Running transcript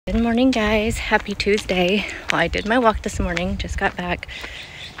Good morning, guys. Happy Tuesday. Well, I did my walk this morning, just got back.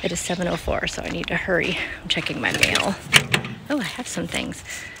 It is 7:04, so I need to hurry. I'm checking my mail. Oh, I have some things.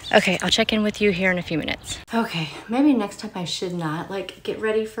 Okay, I'll check in with you here in a few minutes. Okay, maybe next time I should not get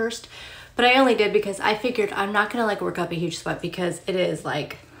ready first, but I only did because I figured I'm not gonna work up a huge sweat because it is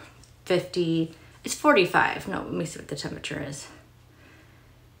 50, it's 45. No, let me see what the temperature is.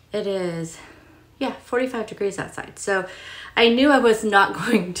 It is, yeah, 45 degrees outside. So I knew I was not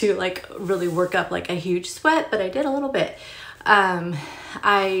going to really work up a huge sweat, but I did a little bit.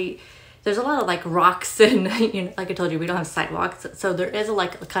 There's a lot of rocks and like I told you, we don't have sidewalks, so there is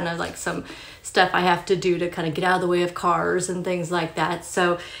some stuff I have to do to kind of get out of the way of cars and things like that.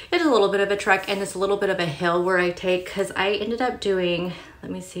 So it's a little bit of a trek, and it's a little bit of a hill where I take, because I ended up doing,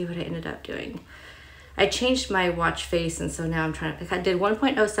 let me see what I ended up doing. I changed my watch face, and so now I did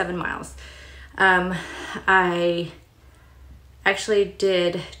 1.07 miles. I actually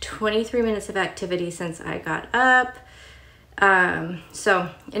did 23 minutes of activity since I got up. So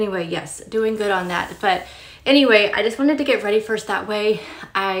anyway, yes, doing good on that. But anyway, I just wanted to get ready first. That way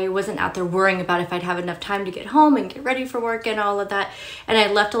I wasn't out there worrying about if I'd have enough time to get home and get ready for work and all of that. And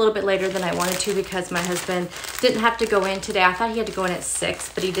I left a little bit later than I wanted to because my husband didn't have to go in today. I thought he had to go in at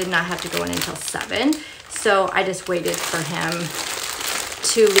 6, but he did not have to go in until 7. So I just waited for him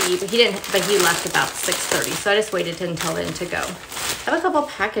to leave. He didn't, but he left about 6:30. So I just waited until then to go. I have a couple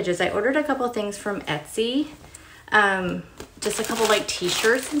packages. I ordered a couple things from Etsy. Just a couple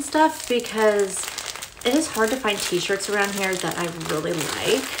t-shirts and stuff, because it is hard to find t-shirts around here that I really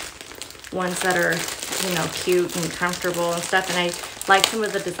like. Ones that are, cute and comfortable and stuff. And I like some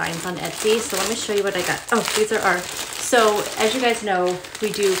of the designs on Etsy. So let me show you what I got. Oh, these are our, so as you guys know,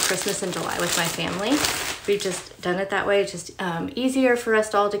 we do Christmas in July with my family. We've just done it that way. It's just easier for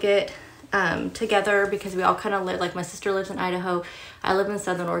us all to get together, because we all kind of live, my sister lives in Idaho. I live in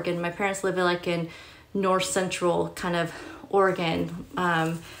Southern Oregon. My parents live in north central kind of Oregon,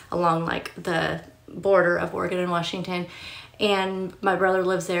 along the border of Oregon and Washington. And my brother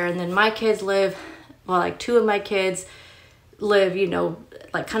lives there. And then my kids live, two of my kids live,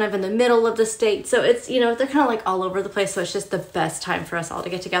 kind of in the middle of the state. So it's, they're kind of all over the place. So it's just the best time for us all to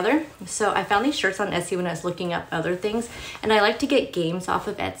get together. So I found these shirts on Etsy when I was looking up other things. And I like to get games off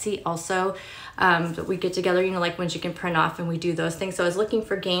of Etsy also. That we get together, ones you can print off, and we do those things. So I was looking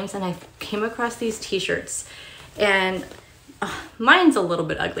for games, and I came across these t-shirts. And mine's a little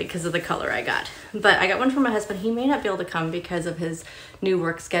bit ugly because of the color I got. But I got one for my husband. He may not be able to come because of his new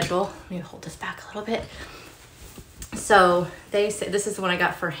work schedule. Let me hold this back a little bit. So they say this is the one I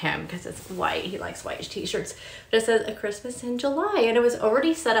got for him because it's white. He likes white t-shirts. But it says A Christmas in July, and it was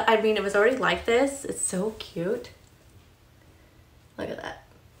already set up. I mean, it was already like this. It's so cute. Look at that.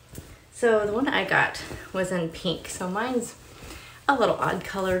 So the one I got was in pink. So mine's a little odd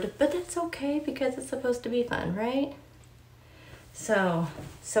colored, but that's okay because it's supposed to be fun, right? So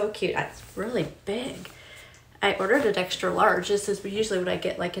cute. It's really big. I ordered an extra large. This is usually what I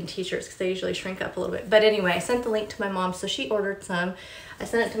get in t-shirts because they usually shrink up a little bit. But anyway, I sent the link to my mom, so she ordered some. I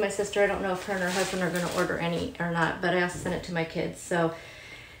sent it to my sister. I don't know if her and her husband are going to order any or not, but I also sent it to my kids. So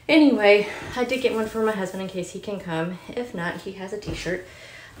anyway, I did get one for my husband in case he can come. If not, he has a t-shirt.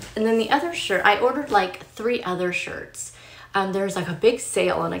 And then the other shirt, I ordered 3 other shirts. There's a big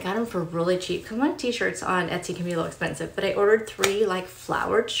sale, and I got them for really cheap. Because my t-shirts on Etsy can be a little expensive, but I ordered 3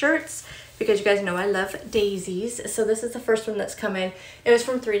 flowered shirts because you guys know I love daisies. So this is the first one that's come in. It was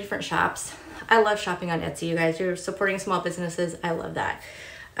from 3 different shops. I love shopping on Etsy, you guys. You're supporting small businesses. I love that.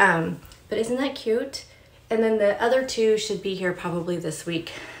 But isn't that cute? And then the other 2 should be here probably this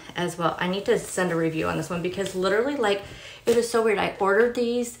week as well. I need to send a review on this one because literally it was so weird. I ordered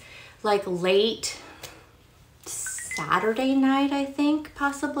these late Saturday night, I think,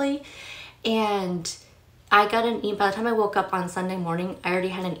 possibly. And I got an email. By the time I woke up on Sunday morning, I already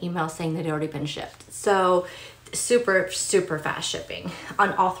had an email saying that it had already been shipped. So super, super fast shipping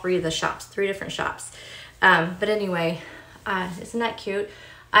on all 3 of the shops, 3 different shops. But anyway, isn't that cute?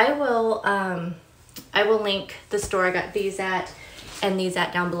 I will link the store I got these at and these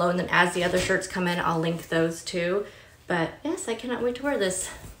at down below. And then as the other shirts come in, I'll link those too. But yes, I cannot wait to wear this.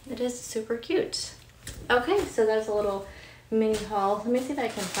 It is super cute. Okay, so that's a little mini haul. Let me see if I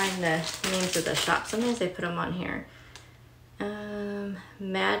can find the names of the shop. Sometimes they put them on here.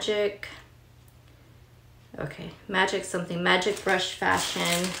 Magic. Okay, Magic something. Magic Brush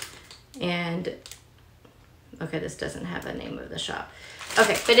Fashion. And, okay, this doesn't have a name of the shop.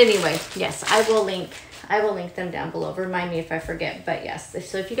 Okay, but anyway, yes, I will link them down below. Remind me if I forget, but yes.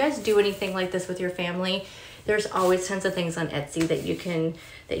 So if you guys do anything like this with your family, there's always tons of things on Etsy that you can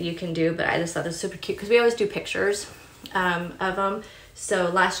do. But I just thought this was super cute because we always do pictures of them. So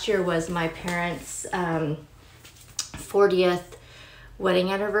last year was my parents' 40th wedding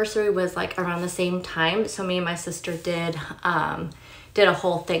anniversary, was like around the same time. So me and my sister did a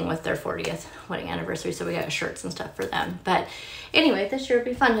whole thing with their 40th wedding anniversary. So we got shirts and stuff for them. But anyway, this year would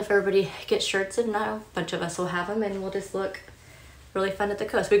be fun if everybody gets shirts, and now a bunch of us will have them, and we'll just look really fun at the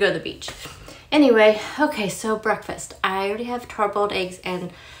coast. We go to the beach. Anyway, okay, so breakfast. I already have hard-boiled eggs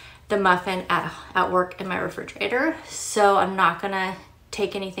and the muffin at work in my refrigerator. So I'm not gonna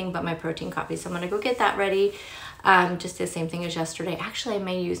take anything but my protein coffee. So I'm gonna go get that ready. Just the same thing as yesterday. Actually, I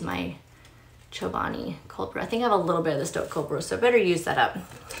may use my Chobani cold brew. I think I have a little bit of the Stok cold brew, so I better use that up.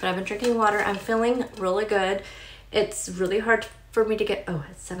 But I've been drinking water. I'm feeling really good. It's really hard for me to get, oh,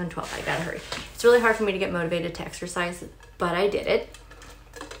 it's 7:12, I gotta hurry. It's really hard for me to get motivated to exercise, but I did it.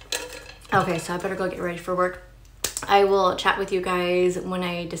 Okay, so I better go get ready for work. I will chat with you guys when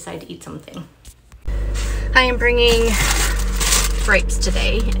I decide to eat something. I am bringing grapes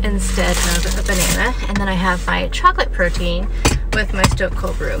today instead of a banana, and then I have my chocolate protein with my Stok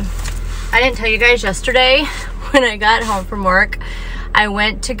cold brew. I didn't tell you guys yesterday when I got home from work, I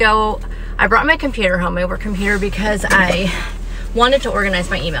brought my computer home, my work computer, because I wanted to organize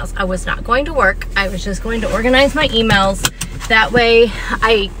my emails. I was not going to work. I was just going to organize my emails. That way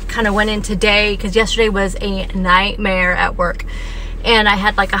I kind of went in today, because yesterday was a nightmare at work, and I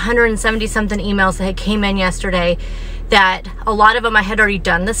had like 170 something emails that had came in yesterday, that a lot of them I had already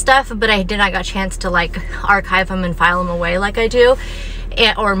done the stuff, but I did not get a chance to like archive them and file them away like I do,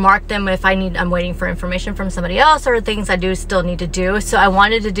 or mark them if I'm waiting for information from somebody else, or things I do still need to do. So I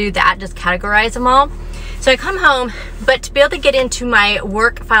wanted to do that, just categorize them all. So I come home, but to be able to get into my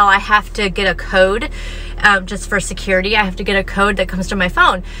work file, I have to get a code, just for security. I have to get a code that comes to my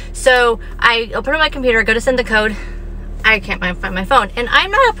phone. So I open up my computer, go to send the code. I can't find my phone, and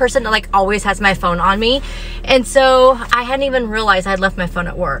I'm not a person that like always has my phone on me, and so I hadn't even realized I had left my phone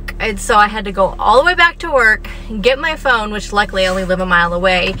at work, and so I had to go all the way back to work, get my phone, which luckily I only live a mile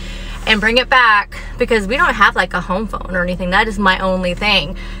away, and bring it back, because we don't have like a home phone or anything. That is my only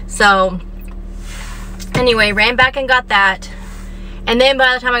thing. So anyway, ran back and got that, and then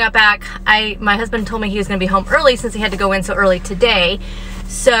by the time I got back, my husband told me he was going to be home early since he had to go in so early today.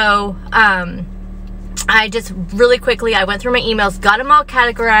 So I just really quickly, I went through my emails, got them all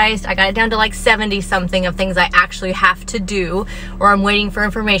categorized. I got it down to like 70 something of things I actually have to do or I'm waiting for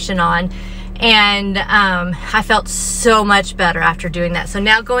information on. And I felt so much better after doing that. So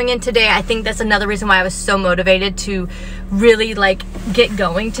now going in today, I think that's another reason why I was so motivated to really like get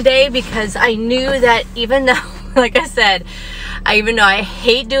going today, because I knew that even though, like I said, even though I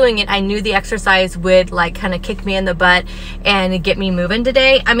hate doing it, I knew the exercise would like kind of kick me in the butt and get me moving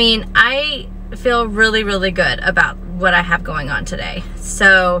today. I mean, I feel really, really good about what I have going on today.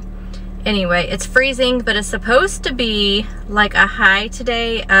 So anyway, it's freezing, but it's supposed to be like a high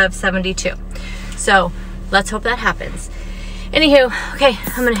today of 72. So let's hope that happens. Anywho, okay,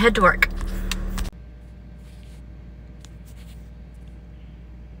 I'm gonna head to work.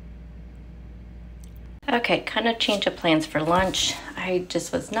 Okay, kind of change of plans for lunch. I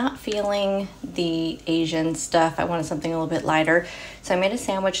just was not feeling the Asian stuff. I wanted something a little bit lighter. So I made a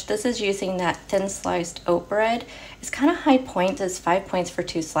sandwich. This is using that thin sliced oat bread. It's kind of high points. It's 5 points for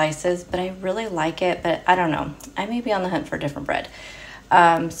 2 slices, but I really like it. But I don't know. I may be on the hunt for a different bread.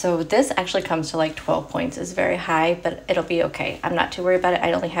 So this actually comes to like 12 points. It's very high, but it'll be okay. I'm not too worried about it.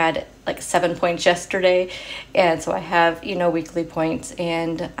 I only had like 7 points yesterday. And so I have, you know, weekly points,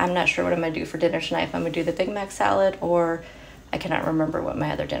 and I'm not sure what I'm going to do for dinner tonight. If I'm going to do the Big Mac salad, or I cannot remember what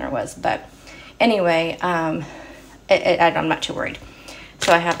my other dinner was. But anyway, I'm not too worried.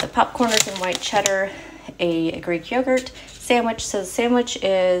 So I have the popcorners and white cheddar, a Greek yogurt sandwich. So the sandwich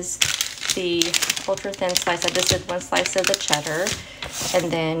is the ultra thin slice. I just did 1 slice of the cheddar,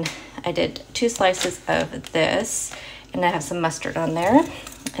 and then I did 2 slices of this, and I have some mustard on there.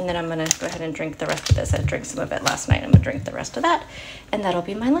 And then I'm gonna go ahead and drink the rest of this. I drank some of it last night. I'm gonna drink the rest of that, and that'll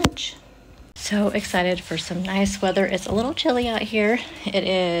be my lunch. So excited for some nice weather. It's a little chilly out here. It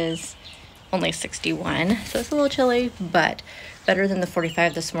is only 61, so it's a little chilly, but better than the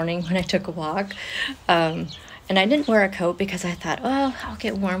 45 this morning when I took a walk. And I didn't wear a coat because I thought, oh, I'll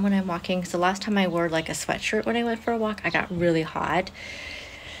get warm when I'm walking. So last time I wore like a sweatshirt when I went for a walk, I got really hot.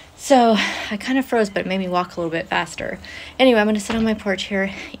 So I kind of froze, but it made me walk a little bit faster. Anyway, I'm going to sit on my porch here,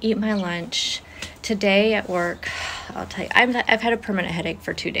 eat my lunch. Today at work, I'll tell you, I've had a permanent headache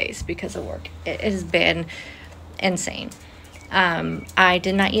for 2 days because of work. It has been insane. I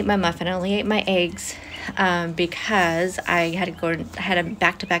did not eat my muffin. I only ate my eggs because I had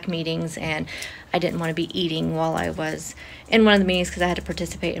back-to-back meetings, and I didn't want to be eating while I was in one of the meetings because I had to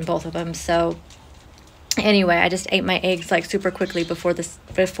participate in both of them. So Anyway, I just ate my eggs like super quickly before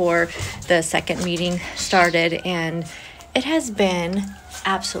the second meeting started, and it has been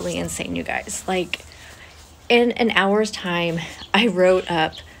absolutely insane, you guys. Like, in an hour's time, I wrote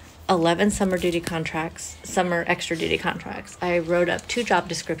up 11 summer extra duty contracts. I wrote up 2 job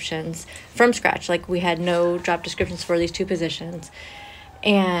descriptions from scratch. Like, we had no job descriptions for these 2 positions.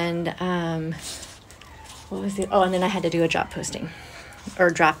 And what was it? Oh, and then I had to do a job posting, or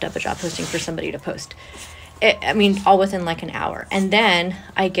dropped up a job posting for somebody to post. All within like an hour. And then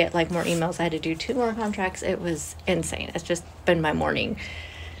I get like more emails. I had to do 2 more contracts. It was insane. It's just been my morning.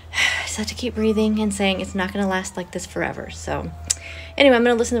 I just have to keep breathing and saying it's not going to last like this forever. So anyway, I'm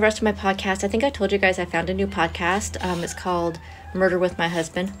going to listen to the rest of my podcast. I think I told you guys I found a new podcast. It's called Murder with My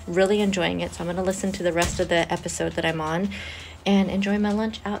Husband. Really enjoying it. So I'm going to listen to the rest of the episode that I'm on and enjoy my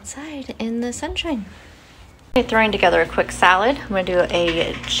lunch outside in the sunshine. I'm throwing together a quick salad. I'm going to do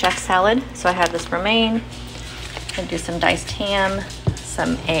a chef salad. So I have this romaine. I'm going to do some diced ham,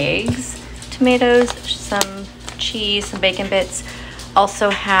 some eggs, tomatoes, some cheese, some bacon bits. Also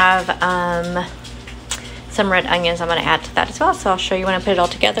have some red onions I'm going to add to that as well. So I'll show you when I put it all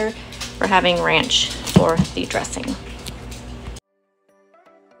together. We're having ranch for the dressing.